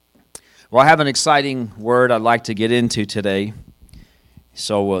Well, I have an exciting word I'd like to get into today.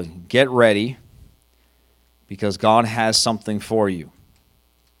 So get ready, because God has something for you.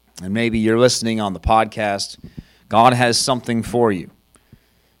 And maybe you're listening on the podcast. God has something for you.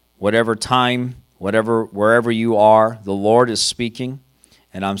 Whatever time, wherever you are, the Lord is speaking.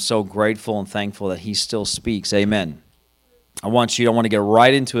 And I'm so grateful and thankful that He still speaks. Amen. I want to get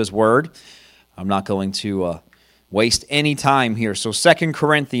right into His Word. I'm not going to waste any time here. So 2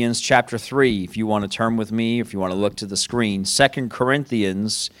 Corinthians chapter 3, if you want to turn with me, if you want to look to the screen. 2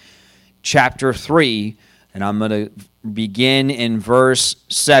 Corinthians chapter 3, and I'm going to begin in verse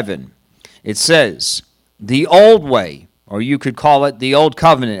 7. It says, the old way, or you could call it the old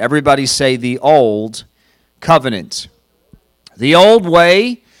covenant. Everybody say the old covenant. The old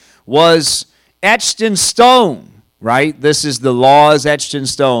way was etched in stone. Right? This is the laws etched in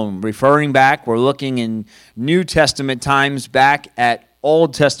stone. Referring back, we're looking in New Testament times back at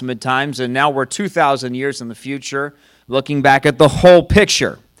Old Testament times, and now we're 2,000 years in the future, looking back at the whole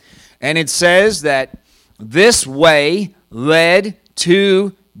picture. And it says that this way led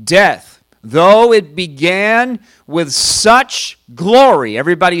to death, though it began with such glory.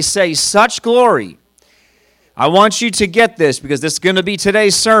 Everybody say, such glory. I want you to get this, because this is going to be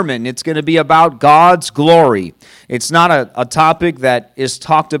today's sermon. It's going to be about God's glory. It's not a topic that is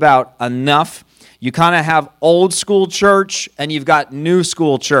talked about enough. You kind of have old school church and you've got new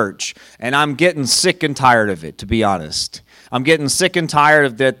school church. And I'm getting sick and tired of it, to be honest. I'm getting sick and tired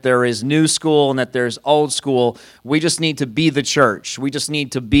of that there is new school and that there's old school. We just need to be the church. We just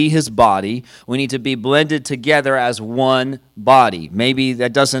need to be His body. We need to be blended together as one body. Maybe you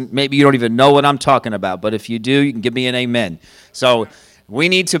don't even know what I'm talking about, but if you do, you can give me an amen. So we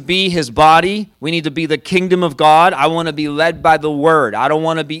need to be His body. We need to be the kingdom of God. I want to be led by the Word. I don't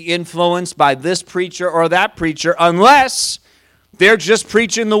want to be influenced by this preacher or that preacher unless they're just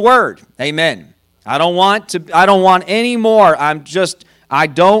preaching the Word. Amen. I don't want any more. I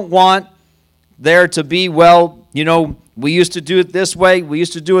don't want there to be, we used to do it this way, we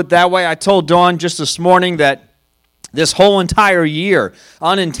used to do it that way. I told Dawn just this morning that this whole entire year,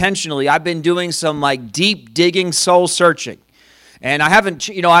 unintentionally, I've been doing some deep digging, soul searching. And I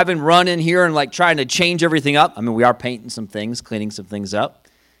haven't run in here and trying to change everything up. I mean, we are painting some things, cleaning some things up,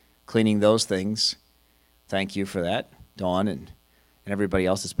 cleaning those things. Thank you for that, Dawn, and everybody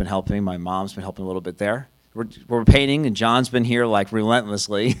else that's been helping me. My mom's been helping a little bit there. We're painting, and John's been here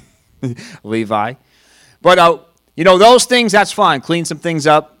relentlessly, Levi. But, those things, that's fine. Clean some things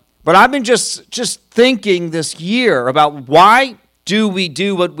up. But I've been just thinking this year about why do we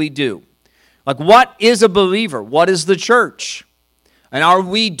do what we do? What is a believer? What is the church? And are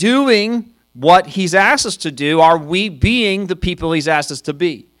we doing what He's asked us to do? Are we being the people He's asked us to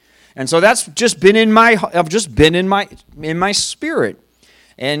be? And so that's just been in my spirit.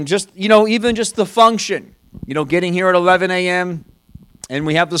 And even just the function, getting here at 11 a.m. and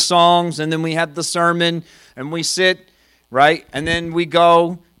we have the songs and then we have the sermon and we sit, right? And then we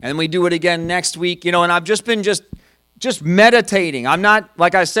go and we do it again next week, and I've just been just meditating. I'm not,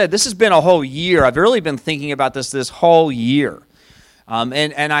 like I said, this has been a whole year. I've really been thinking about this whole year.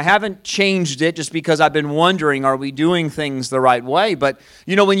 And I haven't changed it just because I've been wondering, are we doing things the right way? But,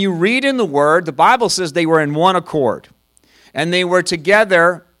 when you read in the Word, the Bible says they were in one accord. And they were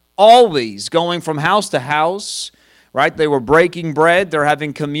together always, going from house to house, right? They were breaking bread. They're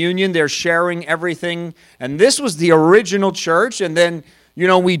having communion. They're sharing everything. And this was the original church. And then, we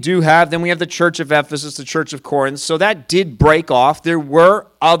have the church of Ephesus, the church of Corinth. So that did break off. There were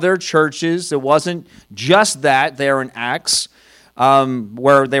other churches. It wasn't just that there in Acts.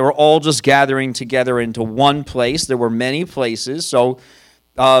 Where they were all just gathering together into one place. There were many places, so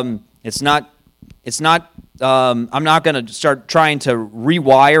it's not. I'm not going to start trying to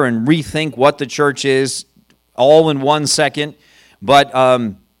rewire and rethink what the church is all in 1 second, but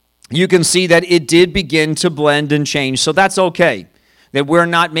you can see that it did begin to blend and change. So that's okay. That we're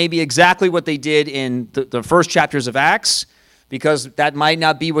not maybe exactly what they did in the first chapters of Acts, because that might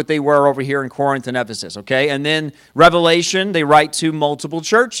not be what they were over here in Corinth and Ephesus, okay? And then Revelation, they write to multiple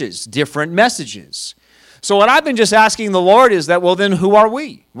churches, different messages. So what I've been just asking the Lord is that, well, then who are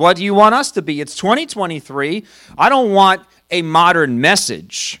we? What do you want us to be? It's 2023. I don't want a modern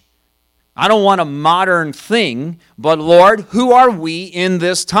message. I don't want a modern thing. But Lord, who are we in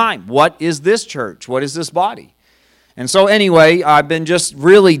this time? What is this church? What is this body? And so anyway, I've been just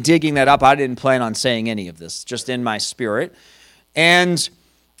really digging that up. I didn't plan on saying any of this, just in my spirit. And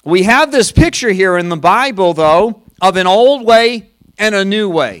we have this picture here in the Bible, though, of an old way and a new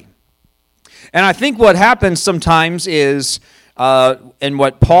way. And I think what happens sometimes is, and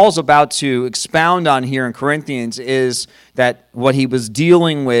what Paul's about to expound on here in Corinthians, is that what he was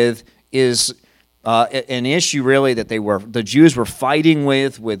dealing with is an issue really that the Jews were fighting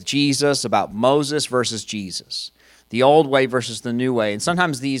with Jesus about Moses versus Jesus. The old way versus the new way. And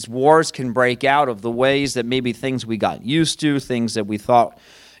sometimes these wars can break out of the ways that maybe things we got used to, things that we thought,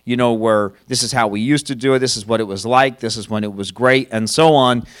 were this is how we used to do it, this is what it was like, this is when it was great, and so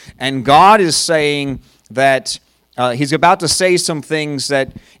on. And God is saying that he's about to say some things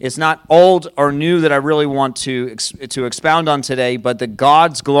that it's not old or new that I really want to expound on today, but that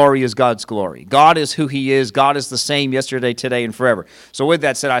God's glory is God's glory. God is who he is. God is the same yesterday, today, and forever. So with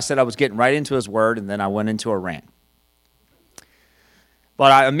that said, I was getting right into his word, and then I went into a rant.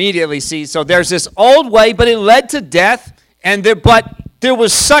 But I immediately see, so there's this old way, but it led to death, but there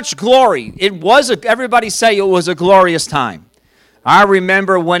was such glory. Everybody say it was a glorious time. I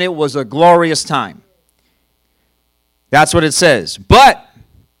remember when it was a glorious time. That's what it says. But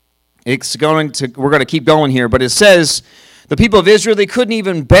we're going to keep going here, but it says, the people of Israel, they couldn't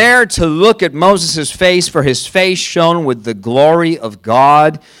even bear to look at Moses' face, for his face shone with the glory of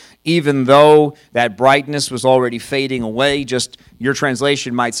God, even though that brightness was already fading away. Just your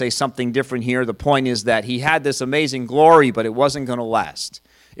translation might say something different here. The point is that he had this amazing glory, but it wasn't going to last.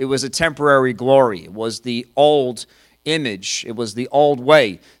 It was a temporary glory. It was the old image. It was the old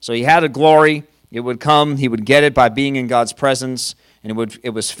way. So he had a glory. It would come. He would get it by being in God's presence, and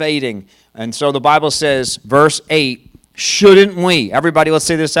it was fading. And so the Bible says, verse 8, shouldn't we? Everybody, let's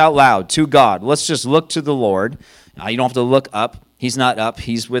say this out loud to God. Let's just look to the Lord. You don't have to look up. He's not up.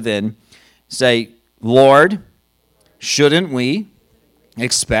 He's within. Say, Lord, shouldn't we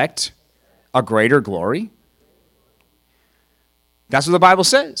expect a greater glory? That's what the Bible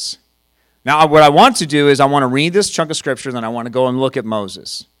says. Now, what I want to do is I want to read this chunk of scripture, then I want to go and look at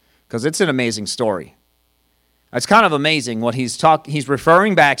Moses, because it's an amazing story. It's kind of amazing what he's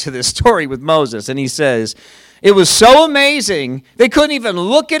referring back to this story with Moses, and he says, it was so amazing, they couldn't even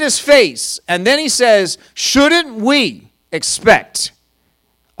look at his face. And then he says, shouldn't we expect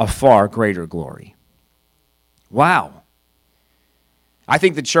a far greater glory? Wow. I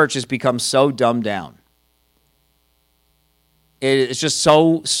think the church has become so dumbed down. It's just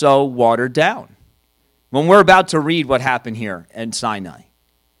so watered down. When we're about to read what happened here in Sinai,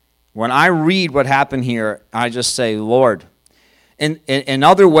 when I read what happened here, I just say, Lord. In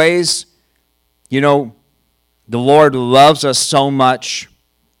other ways, the Lord loves us so much,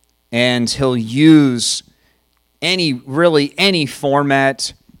 and he'll use any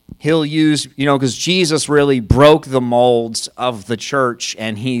format. He'll use, because Jesus really broke the molds of the church,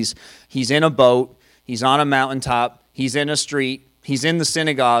 and he's in a boat, he's on a mountaintop, he's in a street, he's in the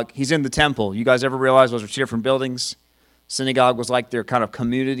synagogue, he's in the temple. You guys ever realize those are two different buildings? Synagogue was like their kind of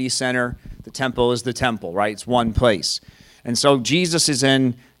community center. The temple is the temple, right? It's one place. And so Jesus is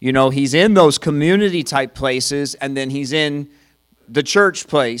in, he's in those community type places, and then he's in the church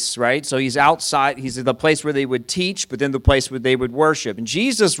place, right? So he's outside. He's in the place where they would teach, but then the place where they would worship. And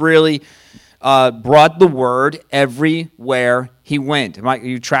Jesus really brought the word everywhere he went. Are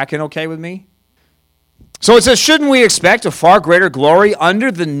you tracking okay with me? So it says, shouldn't we expect a far greater glory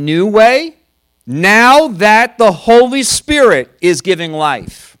under the new way, now that the Holy Spirit is giving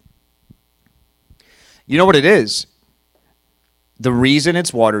life? You know what it is? The reason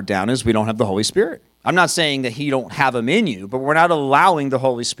it's watered down is we don't have the Holy Spirit. I'm not saying that you don't have him in you, but we're not allowing the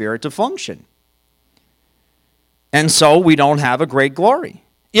Holy Spirit to function. And so we don't have a great glory.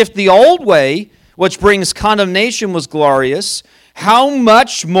 If the old way, which brings condemnation, was glorious, how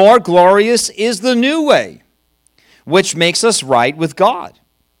much more glorious is the new way, which makes us right with God?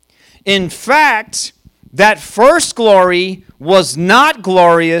 In fact, that first glory was not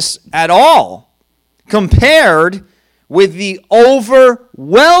glorious at all compared with the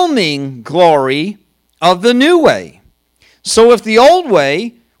overwhelming glory of the new way. So if the old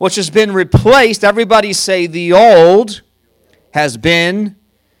way, which has been replaced, everybody say the old has been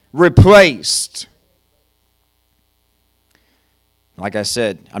replaced. Like I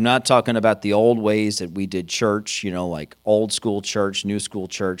said, I'm not talking about the old ways that we did church, like old school church, new school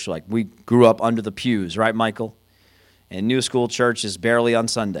church, like we grew up under the pews, right, Michael? And new school church is barely on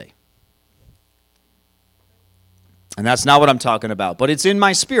Sunday. And that's not what I'm talking about, but it's in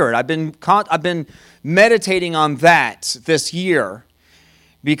my spirit. I've been meditating on that this year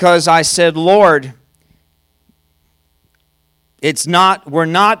because I said, Lord, we're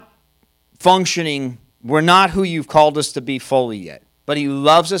not functioning, we're not who you've called us to be fully yet, but he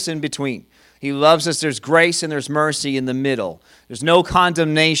loves us in between. He loves us. There's grace and there's mercy in the middle. There's no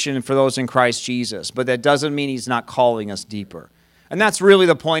condemnation for those in Christ Jesus, but that doesn't mean he's not calling us deeper. And that's really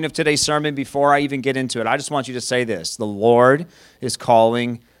the point of today's sermon. Before I even get into it, I just want you to say this. The Lord is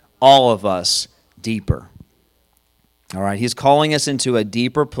calling all of us deeper. All right, he's calling us into a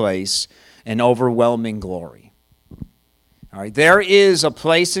deeper place, an overwhelming glory. All right, there is a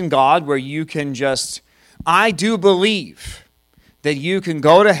place in God where you can I do believe that you can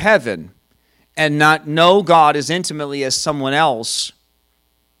go to heaven and not know God as intimately as someone else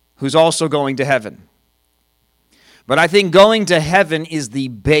who's also going to heaven. But I think going to heaven is the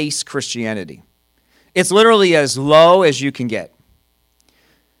base Christianity. It's literally as low as you can get.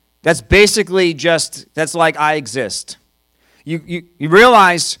 That's basically that's like I exist. You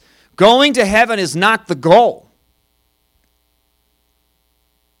realize going to heaven is not the goal.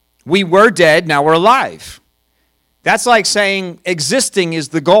 We were dead, now we're alive. That's like saying existing is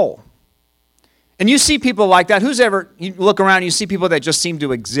the goal. And you see people like that. You look around and you see people that just seem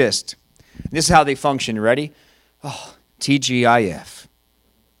to exist. This is how they function. Ready? Oh, TGIF.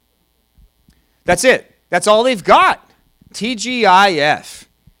 That's it. That's all they've got. TGIF.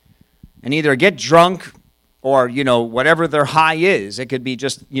 And either get drunk or, whatever their high is. It could be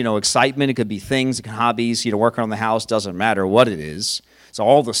just, excitement. It could be things, it could be hobbies, working on the house. Doesn't matter what it is. It's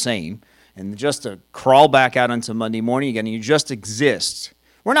all the same. And just to crawl back out onto Monday morning again, you just exist.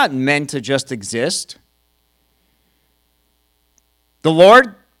 We're not meant to just exist. The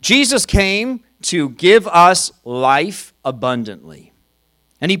Lord, Jesus came to give us life abundantly.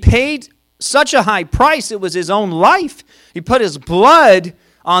 And he paid such a high price, it was his own life. He put his blood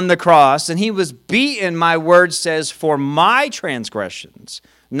on the cross, and he was beaten, my word says, for my transgressions,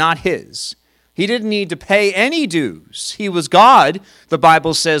 not his. He didn't need to pay any dues. He was God, the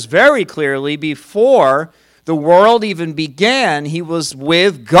Bible says very clearly, before the world even began, he was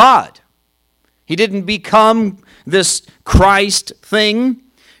with God. He didn't become this Christ thing,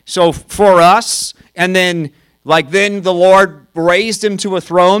 so for us, and then the Lord raised him to a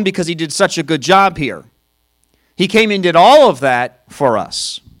throne because he did such a good job here. He came and did all of that for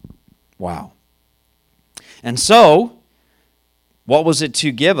us. Wow. And so, what was it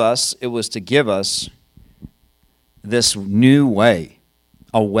to give us? It was to give us this new way,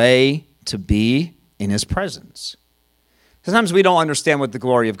 a way to be in his presence. Sometimes we don't understand what the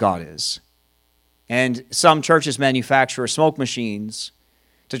glory of God is. And some churches manufacture smoke machines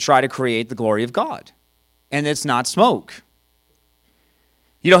to try to create the glory of God. And it's not smoke.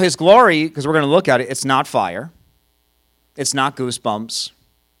 His glory, because we're going to look at it, it's not fire. It's not goosebumps.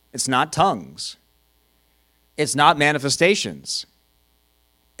 It's not tongues. It's not manifestations.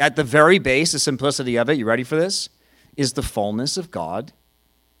 At the very base, the simplicity of it, you ready for this? Is the fullness of God.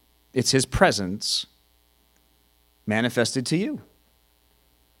 It's his presence manifested to you.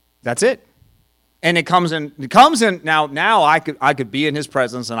 That's it. And it comes in now I could be in his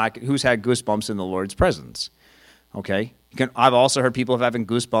presence, and who's had goosebumps in the Lord's presence? Okay? I've also heard people having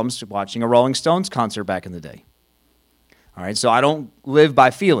goosebumps watching a Rolling Stones concert back in the day. All right, so I don't live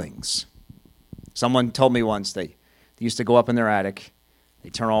by feelings. Someone told me once they used to go up in their attic, they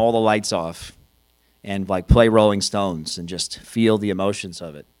turn all the lights off, and play Rolling Stones and just feel the emotions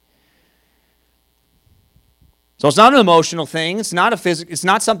of it. So it's not an emotional thing. It's not it's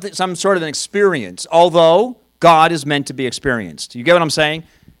not some sort of an experience. Although God is meant to be experienced. You get what I'm saying?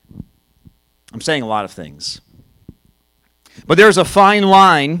 I'm saying a lot of things, but there's a fine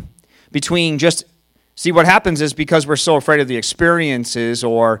line between just. See, what happens is because we're so afraid of the experiences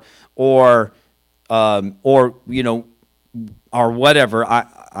or whatever.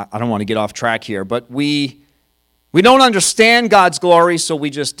 I don't want to get off track here, but we don't understand God's glory, so we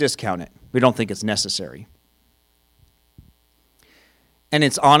just discount it. We don't think it's necessary. And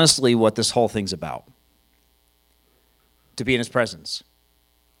it's honestly what this whole thing's about. To be in his presence.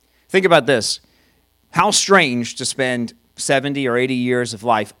 Think about this. How strange to spend 70 or 80 years of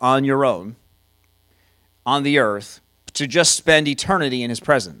life on your own, on the earth, to just spend eternity in his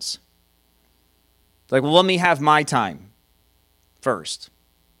presence. Well, let me have my time first.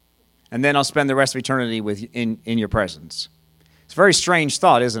 And then I'll spend the rest of eternity in your presence. It's a very strange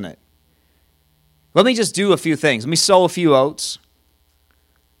thought, isn't it? Let me just do a few things. Let me sow a few oats.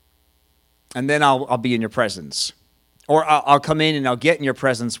 And then I'll be in your presence. Or I'll come in and I'll get in your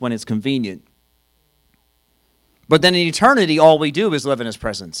presence when it's convenient. But then in eternity, all we do is live in his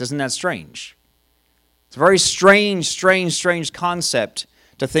presence. Isn't that strange? It's a very strange concept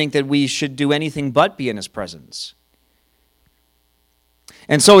to think that we should do anything but be in his presence.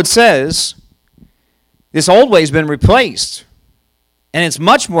 And so it says, this old way has been replaced, and it's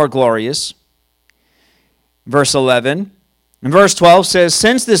much more glorious. Verse 11. And verse 12 says,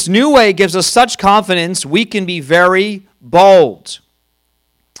 since this new way gives us such confidence, we can be very bold.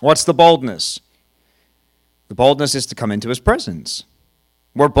 What's the boldness? The boldness is to come into his presence.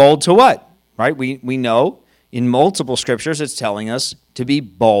 We're bold to what? Right? We know in multiple scriptures it's telling us to be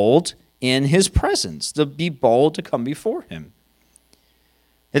bold in his presence, to be bold to come before him.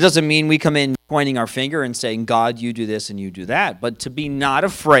 It doesn't mean we come in pointing our finger and saying, God, you do this and you do that, but to be not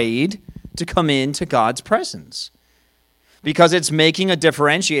afraid to come into God's presence. Because it's making a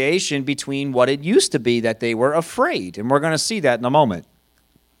differentiation between what it used to be that they were afraid. And we're going to see that in a moment.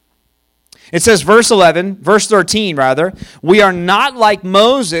 It says, verse 13, we are not like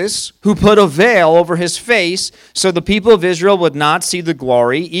Moses, who put a veil over his face, so the people of Israel would not see the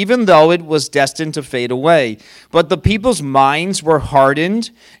glory, even though it was destined to fade away. But the people's minds were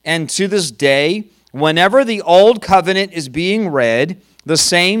hardened, and to this day, whenever the old covenant is being read, the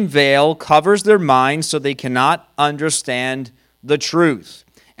same veil covers their minds so they cannot understand the truth.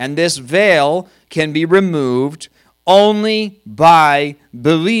 And this veil can be removed only by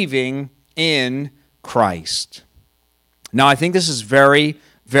believing in Christ. Now, I think this is very,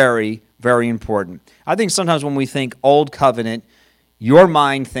 very, very important. I think sometimes when we think Old Covenant, your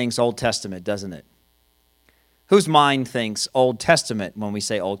mind thinks Old Testament, doesn't it? Whose mind thinks Old Testament when we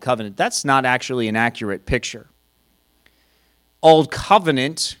say Old Covenant? That's not actually an accurate picture. Old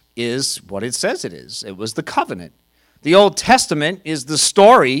Covenant is what it says it is. It was the covenant. The Old Testament is the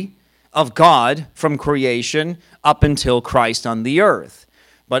story of God from creation up until Christ on the earth.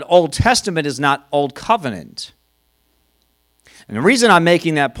 But Old Testament is not Old Covenant. And the reason I'm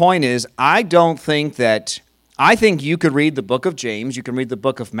making that point is I think you could read the book of James, you can read the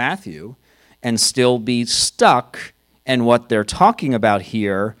book of Matthew, and still be stuck in what they're talking about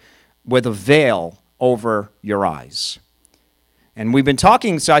here with a veil over your eyes. And we've been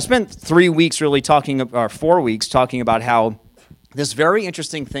talking, so I spent 4 weeks talking about how this very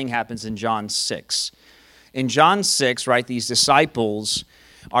interesting thing happens in John 6. In John 6, these disciples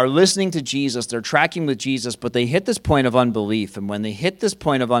are listening to Jesus, they're tracking with Jesus, but they hit this point of unbelief. And when they hit this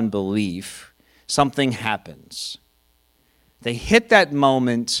point of unbelief, something happens. They hit that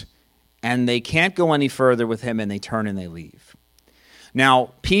moment, and they can't go any further with him, and they turn and they leave.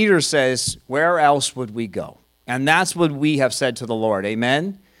 Now, Peter says, where else would we go? And that's what we have said to the Lord,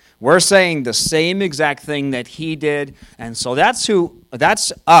 amen? We're saying the same exact thing that he did, and so that's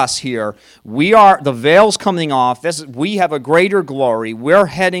us here. We are, the veil's coming off. We have a greater glory. We're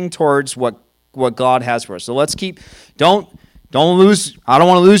heading towards what God has for us. So let's don't lose. I don't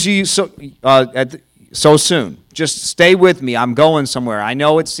want to lose you so soon. Just stay with me. I'm going somewhere. I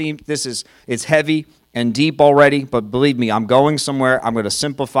know it's heavy and deep already, but believe me, I'm going somewhere. I'm going to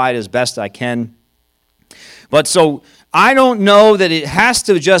simplify it as best I can. But so I don't know that it has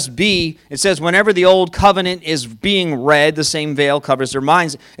to just be, it says whenever the old covenant is being read, the same veil covers their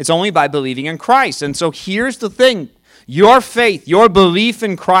minds. It's only by believing in Christ. And so here's the thing. Your faith, your belief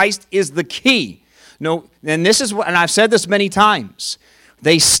in Christ is the key. No, and I've said this many times.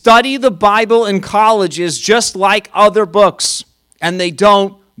 They study the Bible in colleges just like other books, and they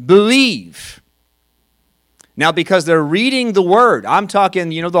don't believe. Now, because they're reading the Word, I'm talking,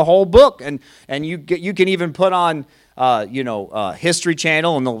 the whole book, and you can even put on, History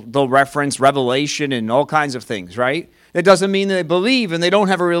Channel, and they'll reference Revelation and all kinds of things, right? That doesn't mean they believe, and they don't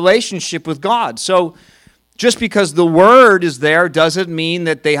have a relationship with God. So, just because the Word is there doesn't mean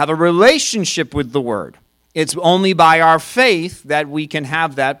that they have a relationship with the Word. It's only by our faith that we can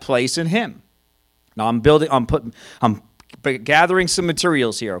have that place in Him. Now, I'm gathering some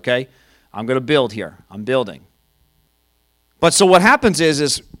materials here, okay? I'm going to build here. I'm building. But so what happens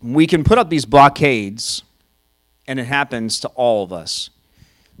is we can put up these blockades, and it happens to all of us.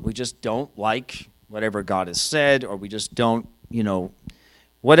 We just don't like whatever God has said, or we just don't,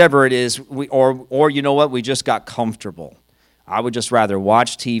 whatever it is, or you know what, we just got comfortable. I would just rather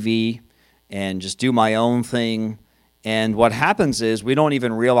watch TV and just do my own thing. And what happens is we don't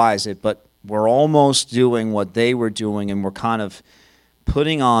even realize it, but we're almost doing what they were doing, and we're kind of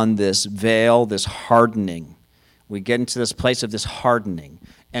putting on this veil, this hardening. We get into this place of this hardening.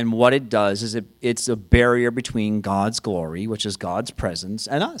 And what it does is it's a barrier between God's glory, which is God's presence,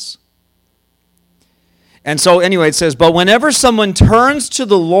 and us. And so anyway, it says, but whenever someone turns to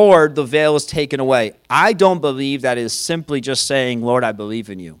the Lord, the veil is taken away. I don't believe that is simply just saying, Lord, I believe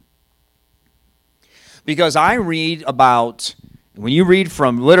in you. Because I read about, when you read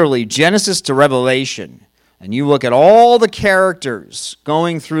from literally Genesis to Revelation, and you look at all the characters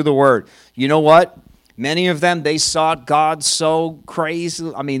going through the Word, you know what? Many of them, they sought God so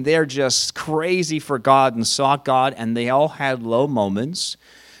crazy. I mean, they're just crazy for God and sought God, and they all had low moments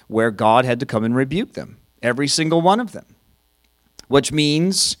where God had to come and rebuke them. Every single one of them. Which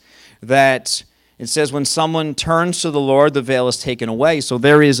means that it says when someone turns to the Lord, the veil is taken away. So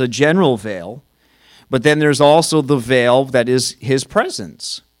there is a general veil, but then there's also the veil that is His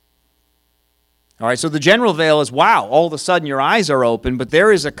presence. All right, so the general veil is, wow, all of a sudden your eyes are open, but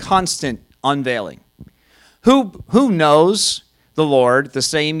there is a constant unveiling. Who knows the Lord the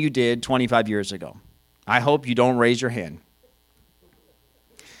same you did 25 years ago? I hope you don't raise your hand.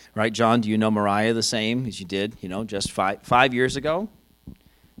 Right, John, do you know Mariah the same as you did, just 5 years ago?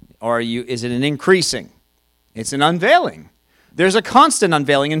 Or is it an increasing? It's an unveiling. There's a constant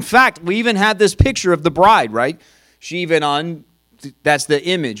unveiling. In fact, we even have this picture of the bride, right? That's the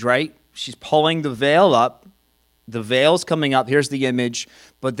image, right? She's pulling the veil up. The veil's coming up. Here's the image.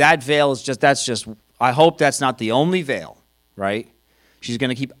 But that veil is I hope that's not the only veil, right? She's going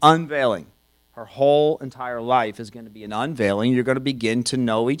to keep unveiling. Her whole entire life is going to be an unveiling. You're going to begin to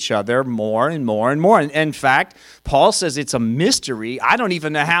know each other more and more and more. And in fact, Paul says it's a mystery. I don't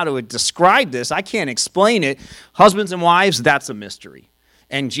even know how to describe this. I can't explain it. Husbands and wives, that's a mystery.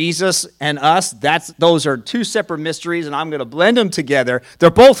 And Jesus and us, those are two separate mysteries, and I'm going to blend them together. They're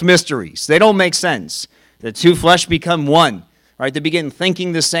both mysteries. They don't make sense. The two flesh become one, right? They begin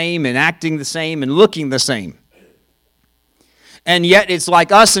thinking the same and acting the same and looking the same. And yet it's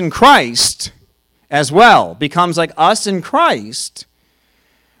like us in Christ as well. Becomes like us in Christ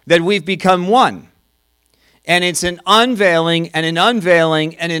that we've become one. And it's an unveiling and an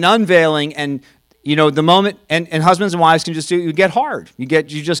unveiling and an unveiling, and the moment, and husbands and wives can just you get hard. You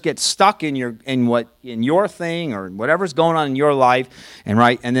just get stuck in your thing or whatever's going on in your life, and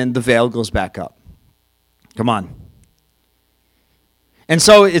then the veil goes back up. Come on. And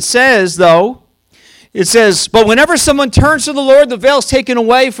so it says, but whenever someone turns to the Lord, the veil's taken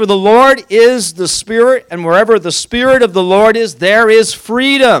away, for the Lord is the Spirit, and wherever the Spirit of the Lord is, there is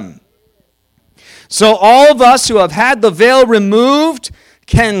freedom. So all of us who have had the veil removed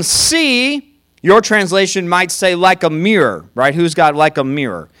can see. Your translation might say like a mirror, right? Who's got like a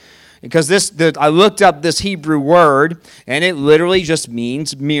mirror? Because I looked up this Hebrew word, and it literally just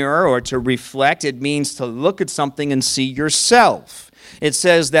means mirror or to reflect. It means to look at something and see yourself. It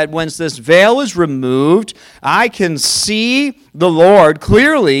says that once this veil is removed, I can see the Lord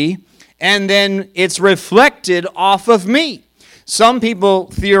clearly, and then it's reflected off of me. Some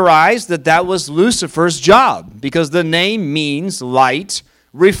people theorize that was Lucifer's job, because the name means light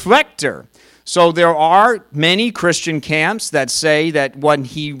reflector. So there are many Christian camps that say that when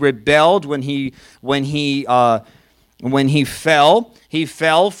he rebelled, when he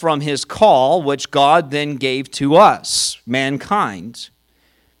fell from his call, which God then gave to us, mankind,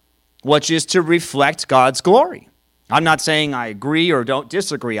 which is to reflect God's glory. I'm not saying I agree or don't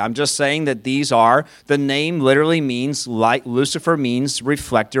disagree. I'm just saying that the name literally means light. Lucifer means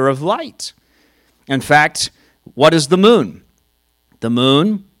reflector of light. In fact, what is the moon? The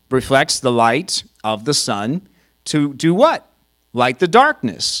moon reflects the light of the sun to do what? Light the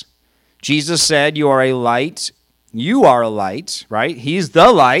darkness. Jesus said, you are a light, right? He's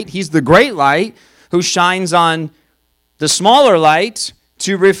the light. He's the great light who shines on the smaller light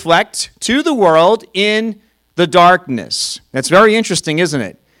to reflect to the world in the darkness. That's very interesting, isn't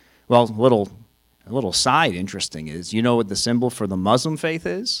it? Well, a little side interesting is, you know what the symbol for the Muslim faith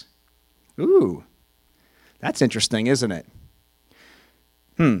is? Ooh, that's interesting, isn't it?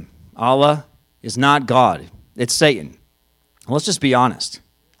 Allah is not God. It's Satan. Let's just be honest.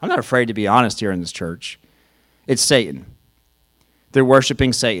 I'm not afraid to be honest here in this church. It's Satan. They're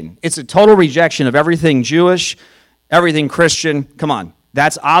worshiping Satan. It's a total rejection of everything Jewish, everything Christian. Come on.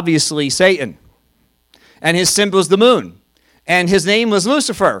 That's obviously Satan. And his symbol is the moon. And his name was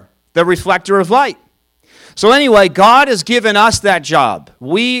Lucifer, the reflector of light. So anyway, God has given us that job.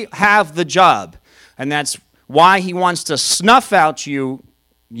 We have the job. And that's why he wants to snuff out you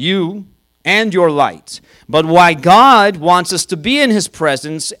and your light. But why God wants us to be in his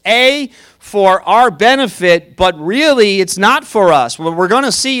presence, for our benefit, but really it's not for us. What we're going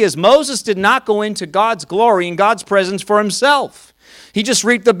to see is Moses did not go into God's glory and God's presence for himself. He just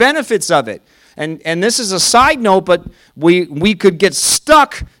reaped the benefits of it. And this is a side note, but we could get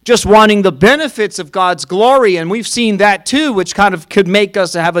stuck just wanting the benefits of God's glory, and we've seen that too, which kind of could make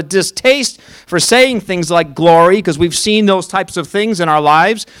us have a distaste for saying things like glory, because we've seen those types of things in our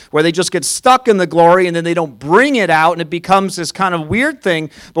lives where they just get stuck in the glory and then they don't bring it out, and it becomes this kind of weird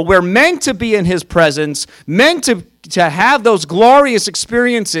thing. But we're meant to be in his presence, meant to have those glorious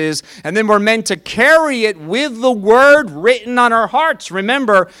experiences, and then we're meant to carry it with the word written on our hearts.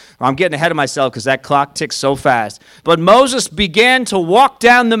 Remember, I'm getting ahead of myself because that clock ticks so fast. But Moses began to walk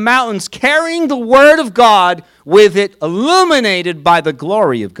down the mountains carrying the word of God with it illuminated by the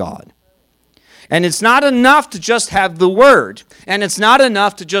glory of God. And it's not enough to just have the Word. And it's not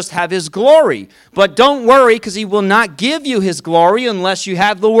enough to just have His glory. But don't worry, because He will not give you His glory unless you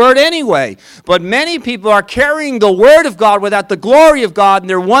have the Word anyway. But many people are carrying the Word of God without the glory of God, and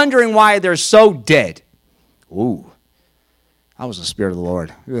they're wondering why they're so dead. Ooh, that was the Spirit of the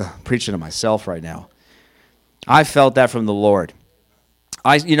Lord. Ugh, I'm preaching to myself right now. I felt that from the Lord.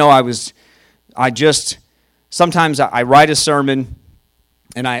 Sometimes I write a sermon,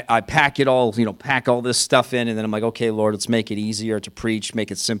 and I pack it all, pack all this stuff in, and then I'm like, okay, Lord, let's make it easier to preach, make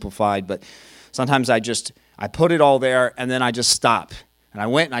it simplified. But sometimes I put it all there, and then I just stop. And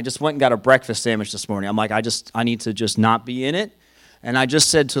I just went and got a breakfast sandwich this morning. I'm like, I need to just not be in it. And I just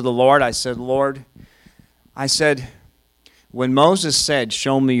said to the Lord, Lord, when Moses said,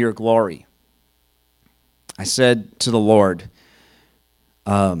 show me your glory, I said to the Lord,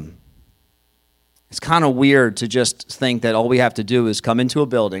 it's kind of weird to just think that all we have to do is come into a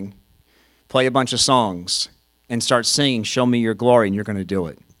building, play a bunch of songs, and start singing, show me your glory, and you're going to do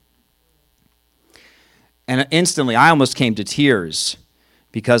it. And instantly, I almost came to tears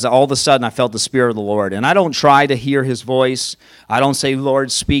because all of a sudden I felt the Spirit of the Lord. And I don't try to hear His voice. I don't say,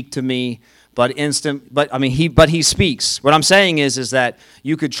 Lord, speak to me. But He speaks. What I'm saying is that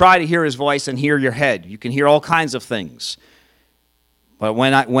you could try to hear His voice and hear your head. You can hear all kinds of things. But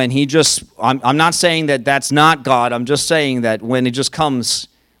I'm not saying that that's not God. I'm just saying that when it just comes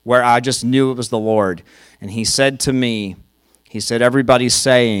where I just knew it was the Lord. And He said to me, everybody's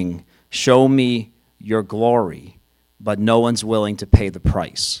saying, show me your glory, but no one's willing to pay the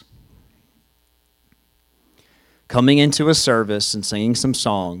price. Coming into a service and singing some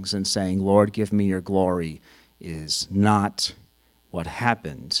songs and saying, Lord, give me your glory, is not what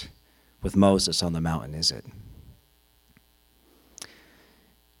happened with Moses on the mountain, is it?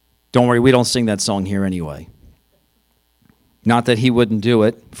 Don't worry, we don't sing that song here anyway. Not that He wouldn't do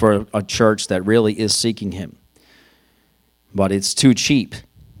it for a church that really is seeking Him. But it's too cheap.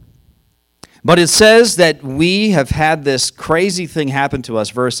 But it says that we have had this crazy thing happen to us,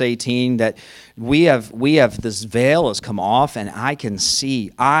 verse 18, that we have this veil has come off, and I can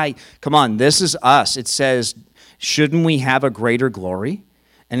see. Come on, this is us. It says, shouldn't we have a greater glory?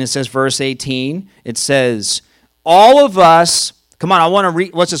 And it says, verse 18, it says, all of us. Come on,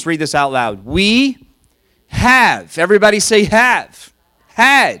 let's just read this out loud. We have. Everybody say have.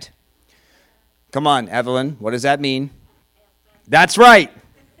 Had. Come on, Evelyn, what does that mean? That's right.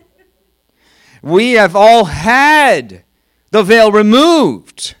 We have all had the veil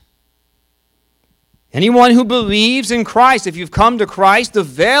removed. Anyone who believes in Christ, if you've come to Christ, the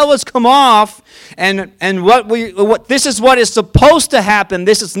veil has come off, and this is what is supposed to happen.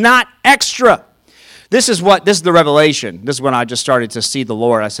 This is not extra. This is the revelation. This is when I just started to see the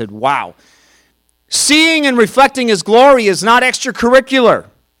Lord. I said, wow. Seeing and reflecting His glory is not extracurricular.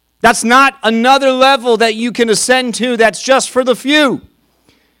 That's not another level that you can ascend to that's just for the few.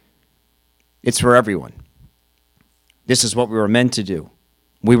 It's for everyone. This is what we were meant to do.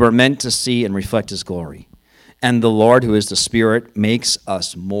 We were meant to see and reflect His glory. And the Lord, who is the Spirit, makes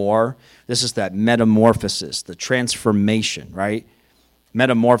us more. This is that metamorphosis, the transformation, right?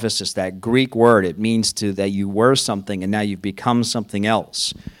 Metamorphosis, that Greek word, it means that you were something and now you've become something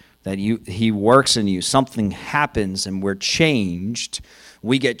else. That He works in you. Something happens and we're changed.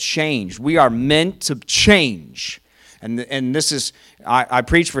 We get changed. We are meant to change. And this is, I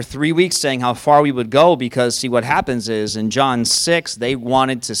preached for 3 weeks saying how far we would go because, see, what happens is in John 6, they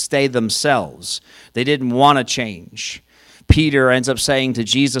wanted to stay themselves. They didn't want to change. Peter ends up saying to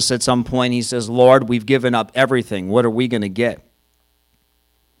Jesus at some point, he says, Lord, we've given up everything. What are we going to get?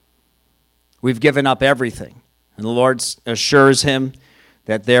 We've given up everything. And the Lord assures him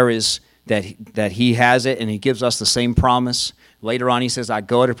that that He has it, and He gives us the same promise. Later on, He says, I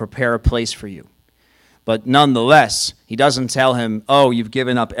go to prepare a place for you. But nonetheless, He doesn't tell him, oh, you've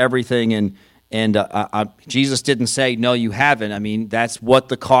given up everything, and Jesus didn't say, no, you haven't. I mean, that's what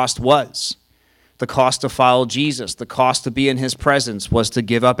the cost was. The cost to follow Jesus, the cost to be in His presence was to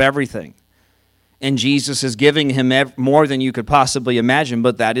give up everything. And Jesus is giving him more than you could possibly imagine,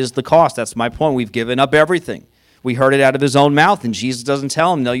 but that is the cost. That's my point. We've given up everything. We heard it out of His own mouth, and Jesus doesn't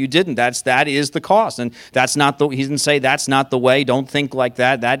tell him, no, you didn't. That is the cost. And He didn't say that's not the way. Don't think like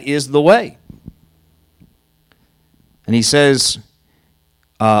that. That is the way. And He says,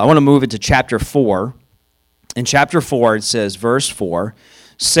 I want to move it to chapter 4. In chapter 4, it says, verse 4,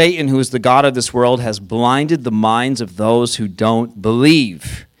 Satan, who is the god of this world, has blinded the minds of those who don't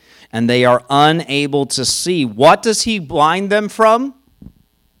believe, and they are unable to see. What does he blind them from?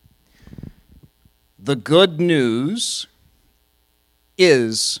 The good news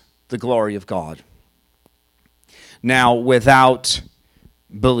is the glory of God. Now, without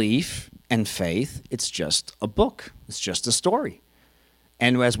belief And faith, it's just a book. It's just a story.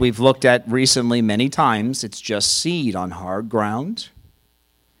 And as we've looked at recently many times, it's just seed on hard ground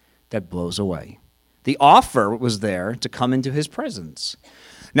that blows away. The offer was there to come into his presence.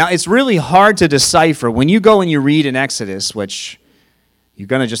 Now, it's really hard to decipher. When you go and you read in Exodus, which you're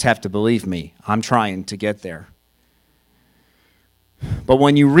going to just have to believe me, I'm trying to get there. But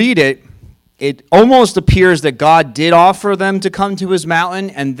when you read it, it almost appears that God did offer them to come to his mountain,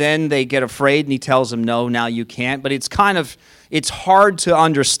 and then they get afraid, and he tells them, no, now you can't. But it's hard to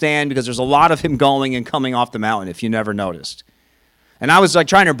understand because there's a lot of him going and coming off the mountain, if you never noticed. And I was like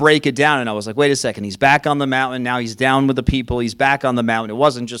trying to break it down, and I was like, wait a second, he's back on the mountain, now he's down with the people, he's back on the mountain. It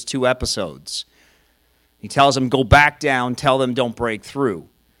wasn't just 2 episodes. He tells them, go back down, tell them don't break through.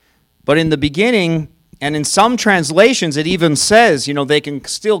 But in the beginning, and in some translations, it even says, they can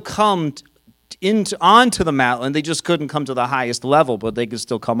still come onto the mountain. They just couldn't come to the highest level, but they could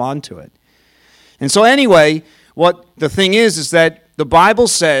still come onto it. And so anyway, what the thing is that the Bible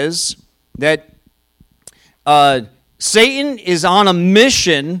says that Satan is on a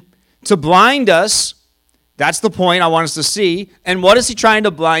mission to blind us. That's the point I want us to see. And what is he trying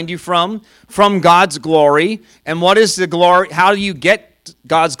to blind you from? From God's glory. And what is the glory? How do you get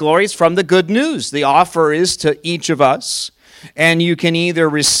God's glory? It's from the good news. The offer is to each of us. And you can either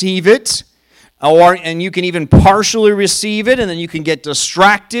receive it, and you can even partially receive it, and then you can get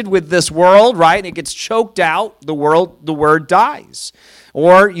distracted with this world, right? And it gets choked out. The word dies.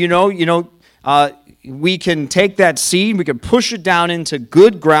 Or, we can take that seed, we can push it down into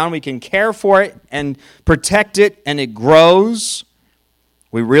good ground, we can care for it and protect it, and it grows.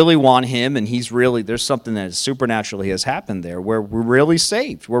 We really want him, and there's something that supernaturally has happened there where we're really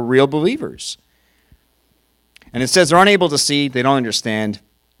saved. We're real believers. And it says they're unable to see, they don't understand.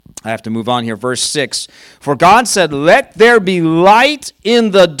 I have to move on here. Verse 6, for God said, let there be light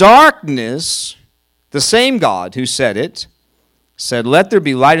in the darkness. The same God who said it, said, let there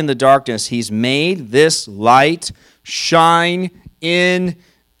be light in the darkness. He's made this light shine in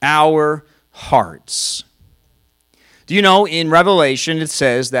our hearts. Do you know, in Revelation, it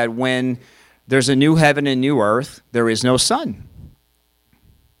says that when there's a new heaven and new earth, there is no sun.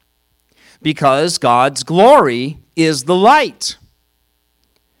 Because God's glory is the light.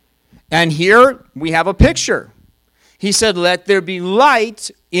 And here we have a picture. He said, let there be light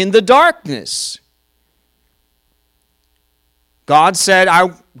in the darkness. God said,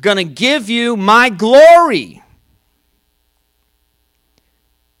 I'm going to give you my glory.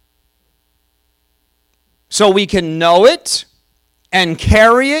 So we can know it and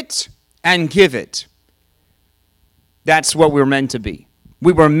carry it and give it. That's what we're meant to be.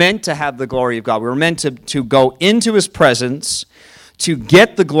 We were meant to have the glory of God. We were meant to go into his presence to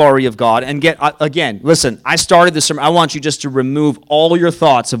get the glory of God and get, again, listen, I started this sermon. I want you just to remove all your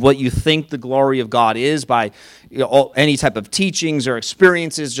thoughts of what you think the glory of God is by any type of teachings or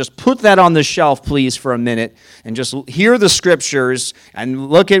experiences. Just put that on the shelf, please, for a minute, and just hear the scriptures and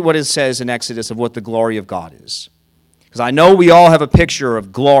look at what it says in Exodus of what the glory of God is. Because I know we all have a picture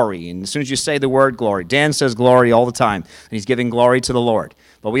of glory, and as soon as you say the word glory, Dan says glory all the time, and he's giving glory to the Lord.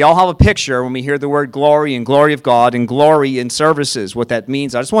 But we all have a picture when we hear the word glory and glory of God and glory in services, what that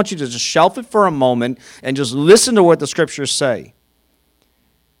means. I just want you to just shelf it for a moment and just listen to what the scriptures say.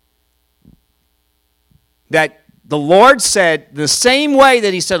 That the Lord said the same way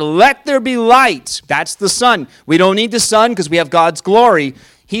that he said, let there be light. That's the sun. We don't need the sun because we have God's glory.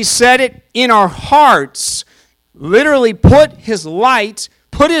 He said it in our hearts, literally put his light,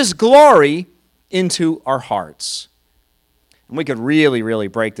 put his glory into our hearts. And we could really, really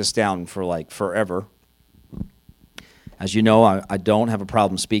break this down for like forever. As you know, I don't have a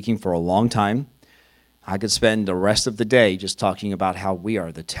problem speaking for a long time. I could spend the rest of the day just talking about how we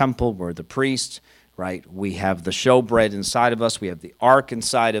are the temple, we're the priest, right? We have the showbread inside of us, we have the ark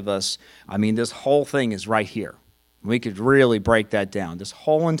inside of us. I mean, this whole thing is right here. We could really break that down. This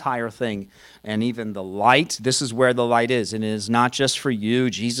whole entire thing, and even the light, this is where the light is. And it is not just for you.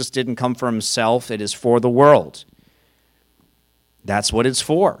 Jesus didn't come for himself. It is for the world. That's what it's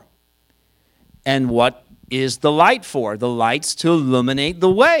for. And what is the light for? The light's to illuminate the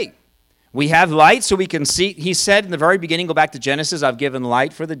way. We have light so we can see. He said in the very beginning, go back to Genesis, I've given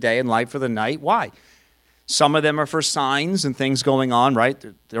light for the day and light for the night. Why? Some of them are for signs and things going on, right?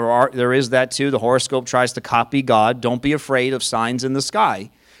 There is that too. The horoscope tries to copy God. Don't be afraid of signs in the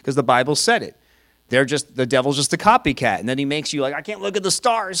sky because the Bible said it. The devil's just a copycat. And then he makes you like, I can't look at the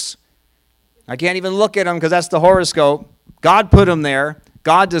stars. I can't even look at them because that's the horoscope. God put them there.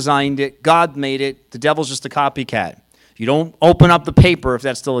 God designed it. God made it. The devil's just a copycat. You don't open up the paper if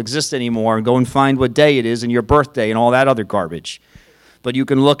that still exists anymore and go and find what day it is and your birthday and all that other garbage. but you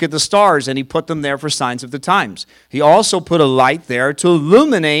can look at the stars, and he put them there for signs of the times. He also put a light there to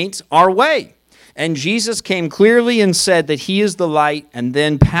illuminate our way. And Jesus came clearly and said that he is the light, and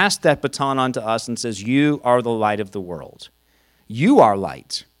then passed that baton on to us and says, you are the light of the world. You are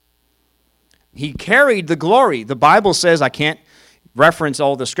light. He carried the glory. The Bible says, I can't reference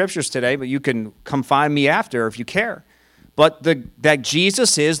all the scriptures today, but you can come find me after if you care. But that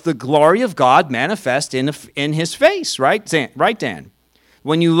Jesus is the glory of God manifest in his face, right, Dan?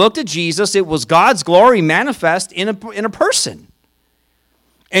 When you looked at Jesus, it was God's glory manifest in a person.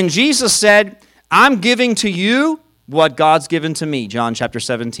 And Jesus said, I'm giving to you what God's given to me, John chapter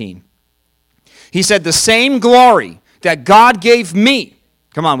 17. He said, the same glory that God gave me.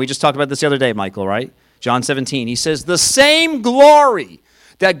 Come on, we just talked about this the other day, Michael, right? John 17. He says, the same glory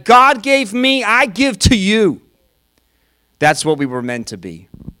that God gave me, I give to you. That's what we were meant to be.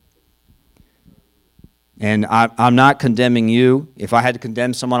 And I'm not condemning you. If I had to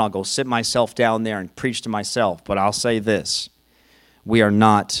condemn someone, I'll go sit myself down there and preach to myself. But I'll say this. We are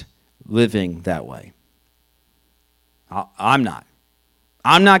not living that way. I'm not.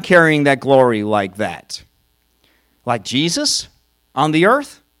 I'm not carrying that glory like that. Like Jesus on the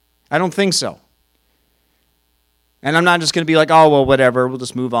earth? I don't think so. And I'm not just going to be like, oh, well, whatever. We'll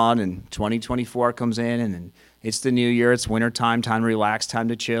just move on. And 2024 comes in, and then it's the new year. It's wintertime, time to relax, time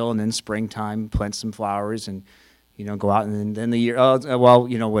to chill. And then springtime, plant some flowers and, go out. And then the year,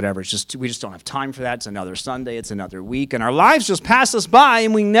 whatever. It's just we just don't have time for that. It's another Sunday. It's another week. And our lives just pass us by,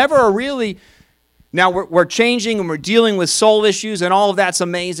 and we never are really... Now, we're changing, and we're dealing with soul issues, and all of that's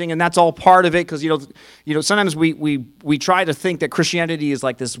amazing, and that's all part of it, because, sometimes we try to think that Christianity is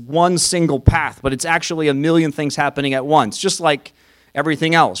like this one single path, but it's actually a million things happening at once, just like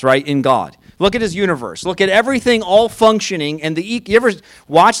everything else, right, in God. Look at his universe. Look at everything all functioning, and you ever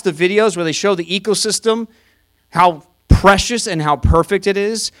watch the videos where they show the ecosystem, how precious and how perfect it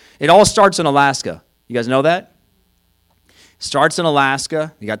is? It all starts in Alaska. You guys know that? Starts in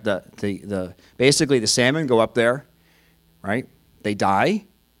Alaska. You got the basically the salmon go up there, right? They die.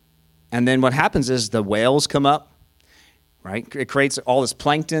 And then what happens is the whales come up, right? It creates all this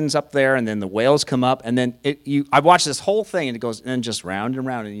planktons up there, and then the whales come up, and then I watched this whole thing, and it goes and just round and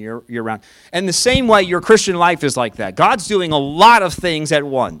round and year round. And the same way your Christian life is like that. God's doing a lot of things at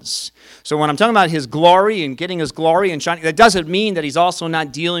once. So when I'm talking about his glory and getting his glory and shining, that doesn't mean that he's also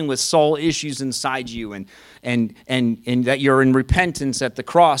not dealing with soul issues inside you and that you're in repentance at the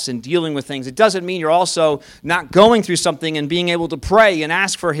cross and dealing with things. It doesn't mean you're also not going through something and being able to pray and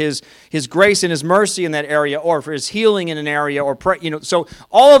ask for his grace and his mercy in that area, or for his healing in an area, or pray. So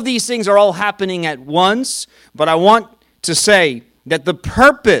all of these things are all happening at once. But I want to say that the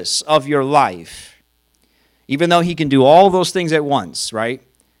purpose of your life, even though he can do all those things at once, right?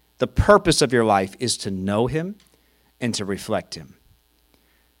 The purpose of your life is to know him and to reflect him.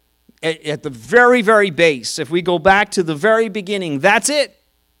 At the very, very base, if we go back to the very beginning, that's it.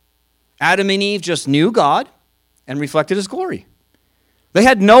 Adam and Eve just knew God and reflected his glory. They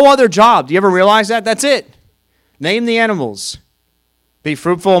had no other job. Do you ever realize that? That's it. Name the animals. Be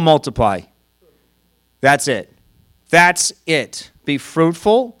fruitful and multiply. That's it. That's it. Be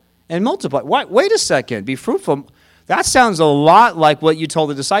fruitful and multiply. Wait a second. Be fruitful. That sounds a lot like what you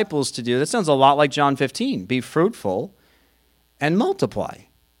told the disciples to do. That sounds a lot like John 15. Be fruitful and multiply.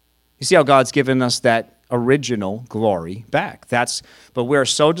 You see how God's given us that original glory back. But we're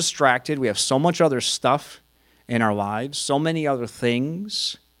so distracted. We have so much other stuff in our lives, so many other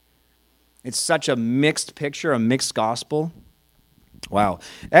things. It's such a mixed picture, a mixed gospel. Wow.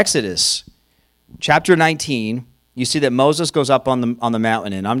 Exodus chapter 19, you see that Moses goes up on the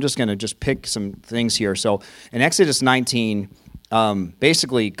mountain, and I'm just going to pick some things here. So in Exodus 19,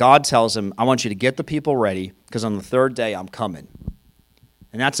 basically God tells him, I want you to get the people ready, because on the third day I'm coming.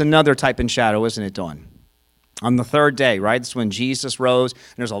 And that's another type and shadow, isn't it, Dawn? On the third day, right? That's when Jesus rose.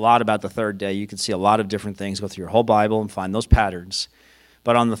 And there's a lot about the third day. You can see a lot of different things. Go through your whole Bible and find those patterns.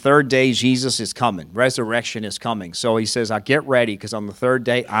 But on the third day, Jesus is coming. Resurrection is coming. So he says, get ready, because on the third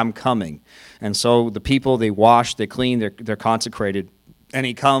day, I'm coming. And so the people, they wash, they clean, they're consecrated. And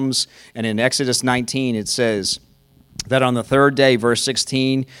he comes, and in Exodus 19, it says that on the third day, verse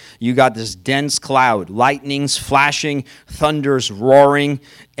 16, you got this dense cloud, lightnings flashing, thunders roaring,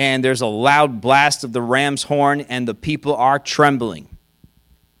 and there's a loud blast of the ram's horn, and the people are trembling.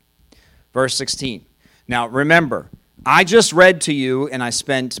 Verse 16. Now remember, I just read to you, and I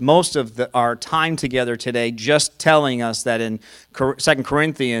spent most of our time together today just telling us that in 2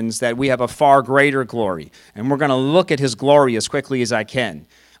 Corinthians that we have a far greater glory, and we're going to look at his glory as quickly as I can.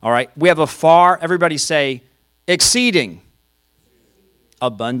 All right? We have everybody say, exceeding,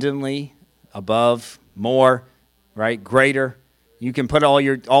 abundantly, above, more, right, greater. You can put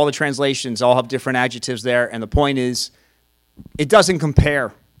all the translations all have different adjectives there, and the point is, it doesn't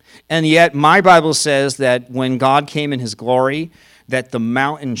compare. And yet, my Bible says that when God came in his glory, that the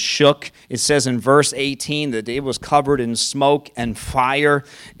mountain shook. It says in verse 18 that it was covered in smoke and fire.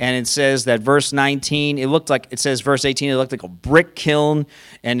 And it says that verse 19, verse 18, it looked like a brick kiln,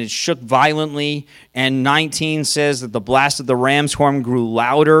 and it shook violently. And 19 says that the blast of the ram's horn grew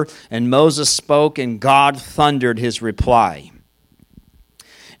louder, and Moses spoke, and God thundered his reply.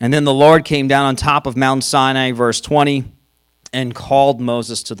 And then the Lord came down on top of Mount Sinai, verse 20, and called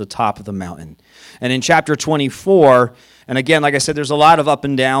Moses to the top of the mountain. And in chapter 24, and again, like I said, there's a lot of up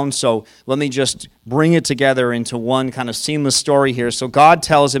and down, so let me just bring it together into one kind of seamless story here. So God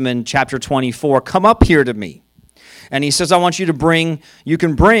tells him in chapter 24, come up here to me. And he says, I want you to bring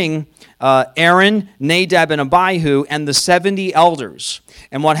Aaron, Nadab, and Abihu, and the 70 elders.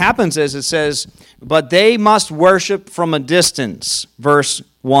 And what happens is it says, but they must worship from a distance, verse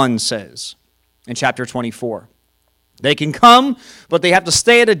 1 says in chapter 24. They can come, but they have to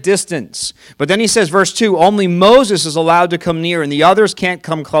stay at a distance. But then he says, verse 2, only Moses is allowed to come near, and the others can't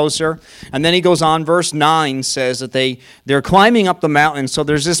come closer. And then he goes on, verse 9 says that they're climbing up the mountain, so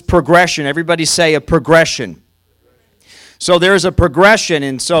there's this progression. Everybody say a progression. So there's a progression,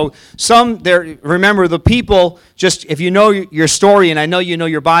 and so remember the people, just if you know your story, and I know you know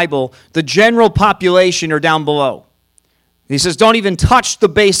your Bible, the general population are down below. He says, don't even touch the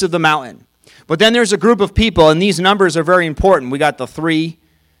base of the mountain. But then there's a group of people, and these numbers are very important. We got the 3.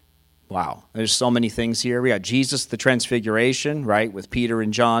 Wow, there's so many things here. We got Jesus, the Transfiguration, right, with Peter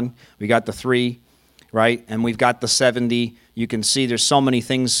and John. We got the 3, right, and we've got the 70. You can see there's so many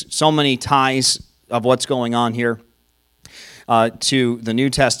things, so many ties of what's going on here to the New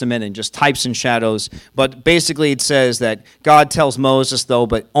Testament and just types and shadows. But basically it says that God tells Moses, though,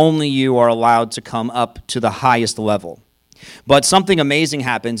 but only you are allowed to come up to the highest level. But something amazing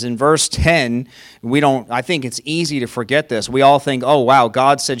happens in verse 10. I think it's easy to forget this. We all think, oh, wow,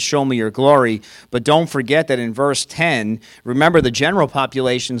 God said, show me your glory. But don't forget that in verse 10, remember the general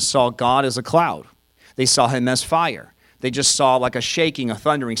population saw God as a cloud. They saw him as fire. They just saw like a shaking, a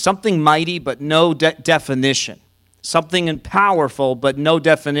thundering, something mighty, but no definition. Something powerful, but no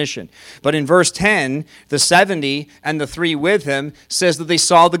definition. But in verse 10, the 70 and the 3 with him says that they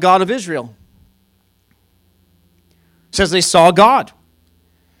saw the God of Israel. Says they saw God.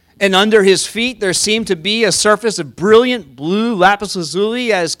 And under his feet there seemed to be a surface of brilliant blue lapis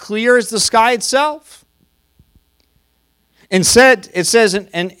lazuli as clear as the sky itself. And it says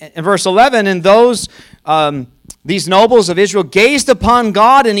in verse 11, and these nobles of Israel gazed upon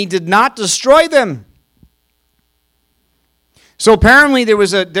God, and he did not destroy them. So apparently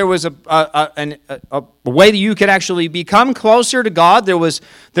there's a way that you could actually become closer to God.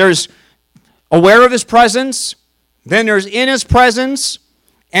 There's aware of his presence. Then there's in his presence,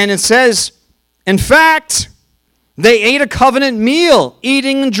 and it says, in fact, they ate a covenant meal,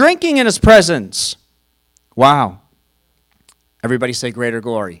 eating and drinking in his presence. Wow. Everybody say greater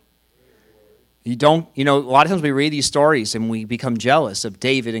glory. A lot of times we read these stories and we become jealous of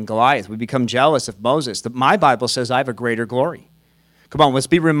David and Goliath. We become jealous of Moses. My Bible says I have a greater glory. Come on, let's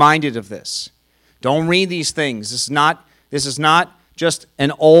be reminded of this. Don't read these things. This is not just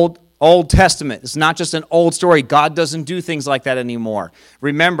an Old Testament. It's not just an old story. God doesn't do things like that anymore.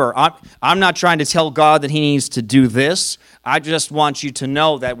 Remember, I'm not trying to tell God that he needs to do this. I just want you to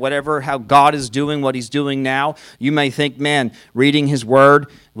know that how God is doing what he's doing now, you may think, man, reading his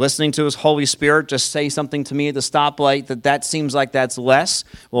word, listening to his Holy Spirit, just say something to me at the stoplight, that seems like that's less.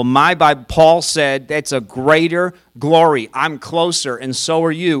 Well, my Bible, Paul said, that's a greater glory. I'm closer, and so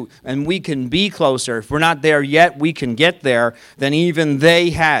are you, and we can be closer. If we're not there yet, we can get there than even they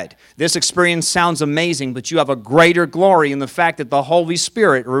had. This experience sounds amazing, but you have a greater glory in the fact that the Holy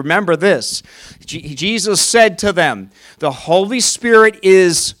Spirit, remember this, Jesus said to them, the Holy Spirit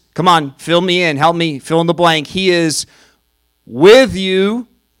is, come on, fill me in, help me fill in the blank. He is with you,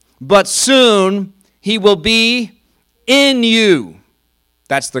 but soon he will be in you.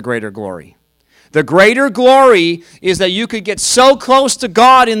 That's the greater glory. The greater glory is that you could get so close to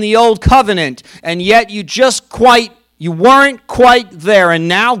God in the old covenant, and yet you weren't quite there. And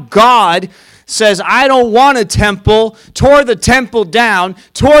now God says, I don't want a temple, tore the temple down,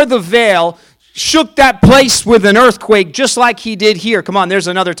 tore the veil, shook that place with an earthquake just like he did here. Come on, there's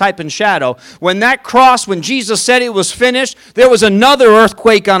another type and shadow. When Jesus said it was finished, there was another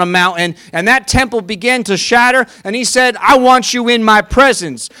earthquake on a mountain, and that temple began to shatter, and he said, I want you in my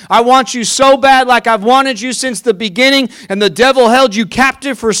presence. I want you so bad like I've wanted you since the beginning, and the devil held you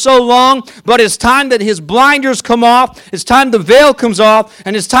captive for so long, but it's time that his blinders come off, it's time the veil comes off,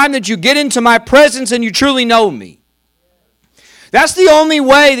 and it's time that you get into my presence and you truly know me. That's the only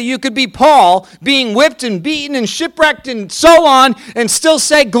way that you could be Paul, being whipped and beaten and shipwrecked and so on, and still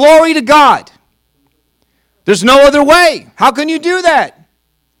say, glory to God. There's no other way. How can you do that?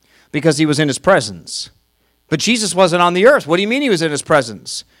 Because he was in his presence. But Jesus wasn't on the earth. What do you mean he was in his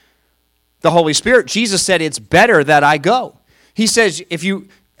presence? The Holy Spirit. Jesus said, it's better that I go. He says, I'm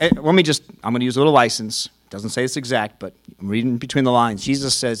going to use a little license. It doesn't say it's exact, but I'm reading between the lines.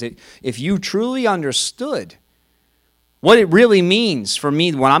 Jesus says, if you truly understood what it really means for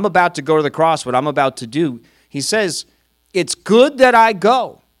me when I'm about to go to the cross, what I'm about to do, he says, it's good that I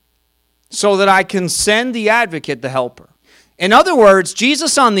go so that I can send the advocate, the helper. In other words,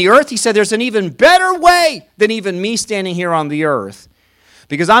 Jesus on the earth, he said, there's an even better way than even me standing here on the earth,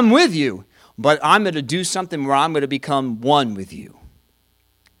 because I'm with you, but I'm going to do something where I'm going to become one with you.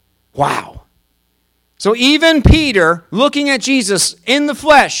 Wow. So even Peter, looking at Jesus in the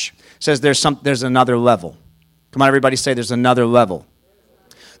flesh, says there's another level. Come on, everybody say there's another level.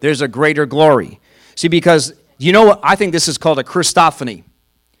 There's a greater glory. See, because you know what? I think this is called a Christophany.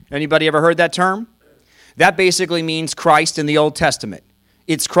 Anybody ever heard that term? That basically means Christ in the Old Testament.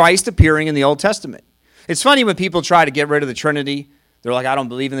 It's Christ appearing in the Old Testament. It's funny when people try to get rid of the Trinity. They're like, I don't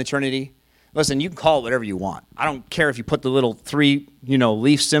believe in the Trinity. Listen, you can call it whatever you want. I don't care if you put the little three,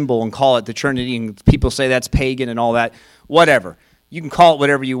 leaf symbol and call it the Trinity, and people say that's pagan and all that. Whatever. You can call it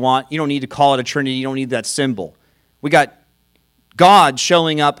whatever you want. You don't need to call it a Trinity. You don't need that symbol. We got God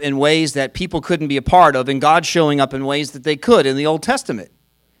showing up in ways that people couldn't be a part of, and God showing up in ways that they could in the Old Testament.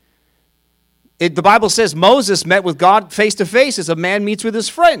 The Bible says Moses met with God face to face as a man meets with his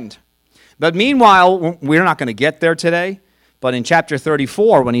friend. But meanwhile, we're not going to get there today, but in chapter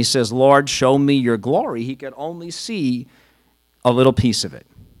 34, when he says, Lord, show me your glory, he could only see a little piece of it.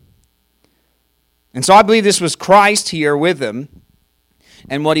 And so I believe this was Christ here with him,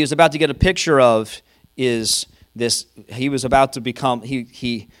 and what he was about to get a picture of is this. He was about to become,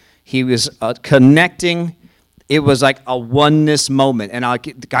 he was connecting. It was like a oneness moment, and I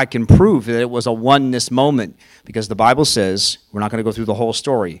can prove that it was a oneness moment because the Bible says, we're not going to go through the whole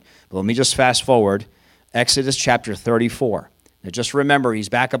story, but let me just fast forward, Exodus chapter 34. Now just remember, he's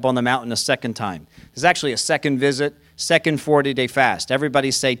back up on the mountain a second time. There's actually a second visit, second 40-day fast.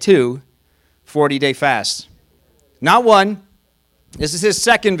 Everybody say 2 40-day fasts. Not one. This is his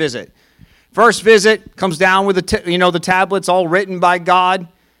second visit. First visit, comes down with the tablets all written by God.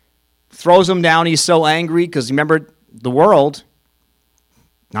 Throws him down. He's so angry because remember the world,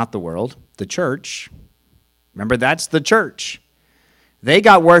 not the world, the church. Remember, that's the church. They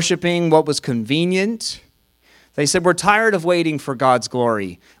got worshiping what was convenient. They said, we're tired of waiting for God's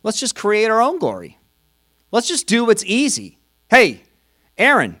glory. Let's just create our own glory. Let's just do what's easy. Hey,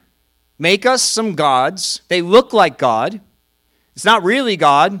 Aaron, make us some gods. They look like God. It's not really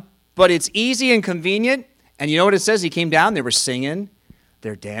God, but it's easy and convenient. And you know what it says? He came down, they were singing.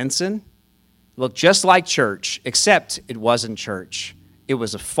 They're dancing. Look just like church, except it wasn't church. It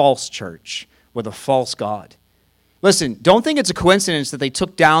was a false church with a false God. Listen, don't think it's a coincidence that they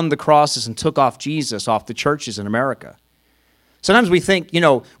took down the crosses and took off Jesus off the churches in America. Sometimes we think,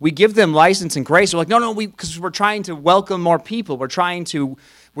 we give them license and grace. We're like, no, because we're trying to welcome more people. We're trying to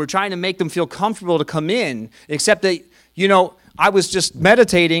make them feel comfortable to come in, except that, I was just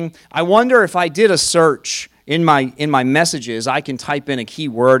meditating. I wonder if I did a search in my messages, I can type in a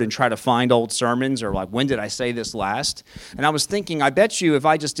keyword and try to find old sermons or like, when did I say this last? And I was thinking, I bet you if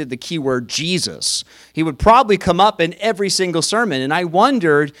I just did the keyword Jesus, he would probably come up in every single sermon. And I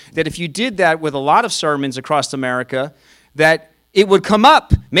wondered that if you did that with a lot of sermons across America, that it would come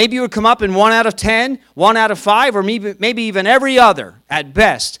up. Maybe it would come up in 1 out of 10, 1 out of 5, or maybe even every other at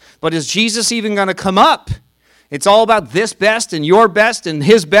best. But is Jesus even going to come up? It's all about this best and your best and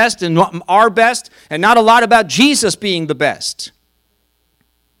his best and our best, and not a lot about Jesus being the best.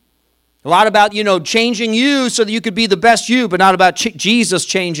 A lot about, changing you so that you could be the best you, but not about Jesus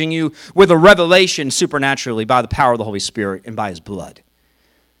changing you with a revelation supernaturally by the power of the Holy Spirit and by his blood.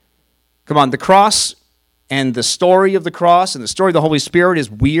 Come on, the cross and the story of the cross and the story of the Holy Spirit is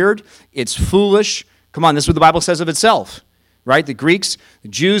weird. It's foolish. Come on, this is what the Bible says of itself. Right? The Greeks, the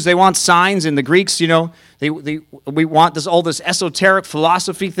Jews, they want signs, and the Greeks, we want all this esoteric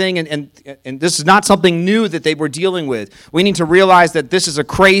philosophy thing, and this is not something new that they were dealing with. We need to realize that this is a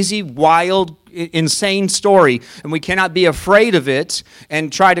crazy, wild, insane story, and we cannot be afraid of it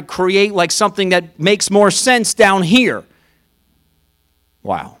and try to create like something that makes more sense down here.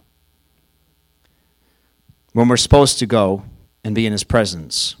 Wow. When we're supposed to go and be in his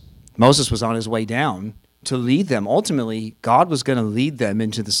presence. Moses was on his way down to lead them. Ultimately, God was going to lead them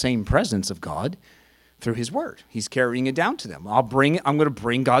into the same presence of God through his word. He's carrying it down to them. I'm going to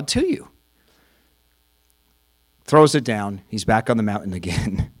bring God to you throws it down. He's back on the mountain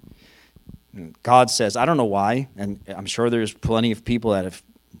again. God says, I don't know why, and I'm sure there's plenty of people that have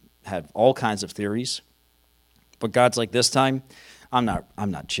had all kinds of theories, but God's like, this time, I'm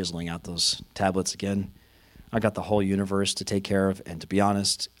not chiseling out those tablets again. I got the whole universe to take care of, and to be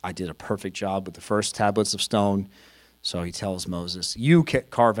honest, I did a perfect job with the first tablets of stone. So he tells Moses, you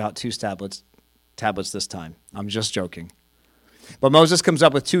carve out two tablets this time. I'm just joking. But Moses comes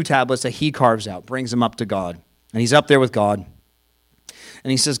up with two tablets that he carves out, brings them up to God. And he's up there with God.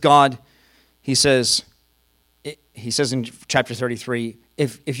 And he says, God, he says in chapter 33,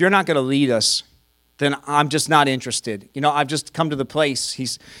 if you're not going to lead us, then I'm just not interested. I've just come to the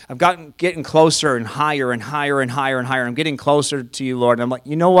place. I've getting closer and higher and higher and higher and higher. I'm getting closer to you, Lord. And I'm like,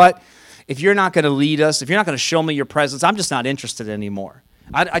 you know what? If you're not going to lead us, if you're not going to show me your presence, I'm just not interested anymore.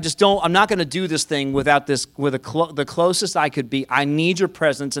 I'm not going to do this thing without the closest I could be. I need your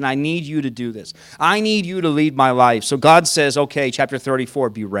presence, and I need you to do this. I need you to lead my life. So God says, okay, chapter 34,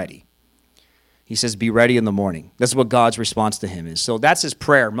 be ready. He says, be ready in the morning. That's what God's response to him is. So that's his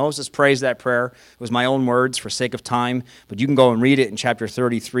prayer. Moses prays that prayer. It was my own words for sake of time, but you can go and read it in chapter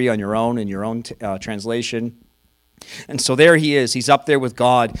 33 on your own, in your own translation. And so there he is. He's up there with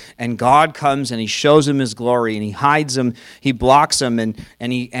God, and God comes and he shows him his glory, and he hides him, he blocks him,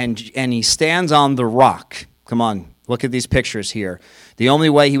 and he stands on the rock. Come on, look at these pictures here. The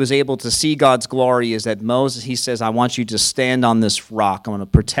only way he was able to see God's glory is that Moses, he says, I want you to stand on this rock. I'm going to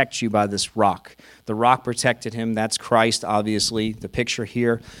protect you by this rock. The rock protected him. That's Christ, obviously, the picture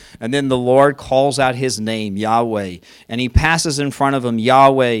here. And then the Lord calls out his name, Yahweh, and he passes in front of him,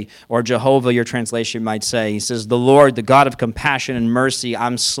 Yahweh, or Jehovah, your translation might say. He says, the Lord, the God of compassion and mercy,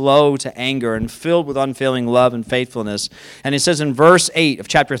 I'm slow to anger and filled with unfailing love and faithfulness. And it says in verse 8 of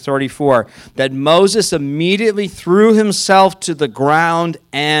chapter 34 that Moses immediately threw himself to the ground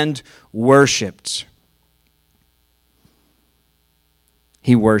and worshipped.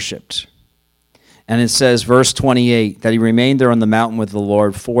 He worshipped. And it says, verse 28, that he remained there on the mountain with the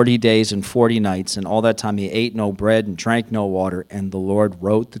Lord 40 days and 40 nights, and all that time he ate no bread and drank no water, and the Lord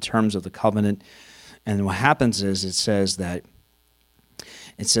wrote the terms of the covenant. And what happens is, it says,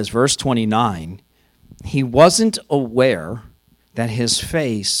 verse 29, he wasn't aware that his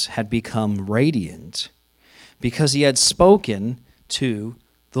face had become radiant because he had spoken to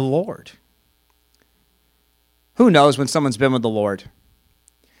the Lord. Who knows when someone's been with the Lord?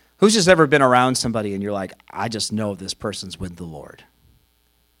 Who's just ever been around somebody and you're like, I just know this person's with the Lord.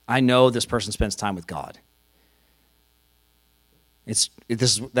 I know this person spends time with God.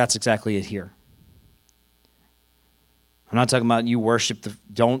 That's exactly it here. I'm not talking about you worship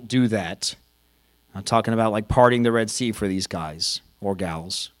don't do that. I'm talking about like parting the Red Sea for these guys or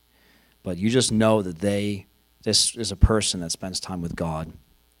gals. But you just know that this is a person that spends time with God.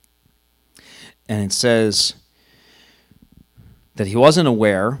 And it says that he wasn't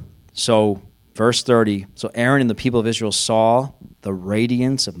aware. So, verse 30, so Aaron and the people of Israel saw the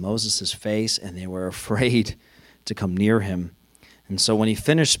radiance of Moses' face, and they were afraid to come near him. And so when he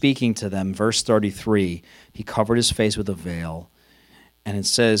finished speaking to them, verse 33, he covered his face with a veil. And it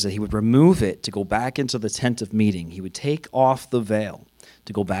says that he would remove it to go back into the tent of meeting. He would take off the veil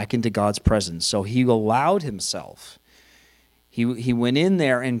to go back into God's presence. So he allowed himself. He went in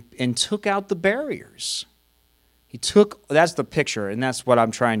there and took out the barriers. That's the picture, and that's what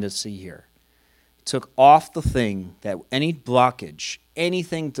I'm trying to see here. He took off the thing that any blockage,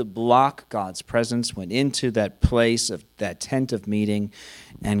 anything to block God's presence went into that place of that tent of meeting,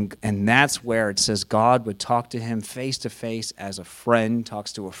 and that's where it says God would talk to him face to face as a friend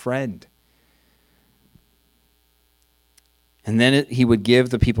talks to a friend. And then he would give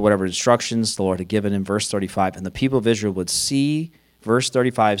the people whatever instructions the Lord had given in verse 35, and the people of Israel would see. Verse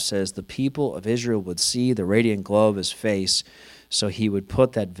 35 says, the people of Israel would see the radiant glow of his face, so he would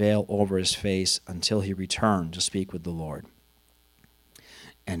put that veil over his face until he returned to speak with the Lord.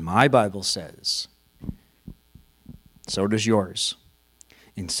 And my Bible says, so does yours,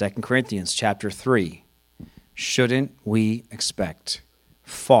 in 2 Corinthians chapter 3, shouldn't we expect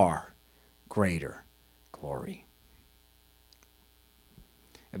far greater glory?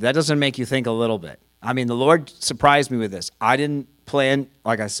 If that doesn't make you think a little bit. I mean, the Lord surprised me with this. I didn't plan,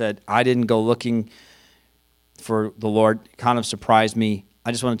 like I said, I didn't go looking for the Lord. It kind of surprised me.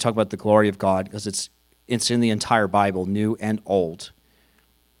 I just want to talk about the glory of God because it's in the entire Bible, new and old.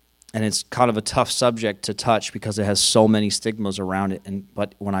 And it's kind of a tough subject to touch because it has so many stigmas around it.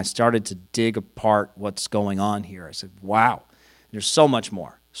 But when I started to dig apart what's going on here, I said, wow, there's so much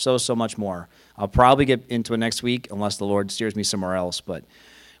more, so much more. I'll probably get into it next week unless the Lord steers me somewhere else. But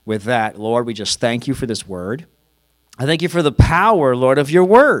with that, Lord, we just thank you for this word. I thank you for the power, Lord, of your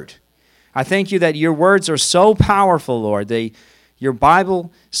word. I thank you that your words are so powerful, Lord. Your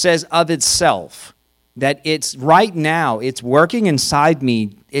Bible says of itself that it's right now, it's working inside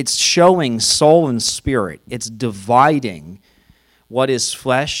me. It's showing soul and spirit. It's dividing what is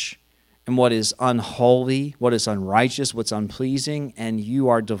flesh and what is unholy, what is unrighteous, what's unpleasing, and you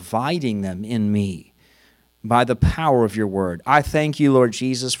are dividing them in me by the power of your word. I thank you, Lord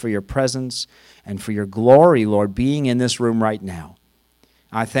Jesus, for your presence and for your glory, Lord, being in this room right now.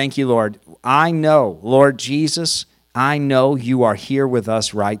 I thank you, Lord. I know, Lord Jesus, I know you are here with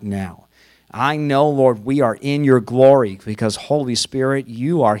us right now. I know, Lord, we are in your glory because, Holy Spirit,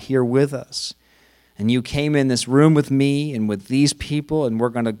 you are here with us. And you came in this room with me and with these people, and we're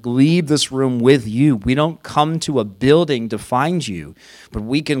going to leave this room with you. We don't come to a building to find you, but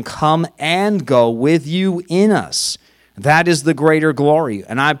we can come and go with you in us. That is the greater glory.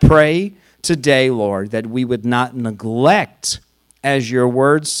 And I pray today, Lord, that we would not neglect, as your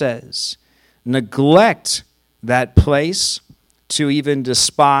word says, neglect that place to even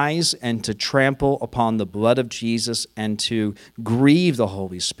despise and to trample upon the blood of Jesus and to grieve the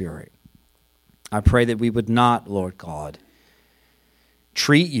Holy Spirit. I pray that we would not, Lord God,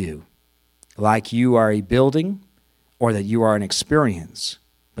 treat you like you are a building or that you are an experience,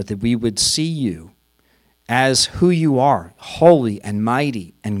 but that we would see you as who you are, holy and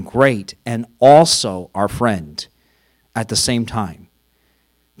mighty and great, and also our friend at the same time.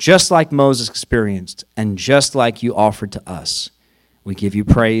 Just like Moses experienced and just like you offered to us. We give you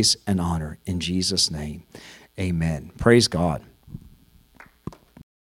praise and honor in Jesus' name. Amen. Praise God.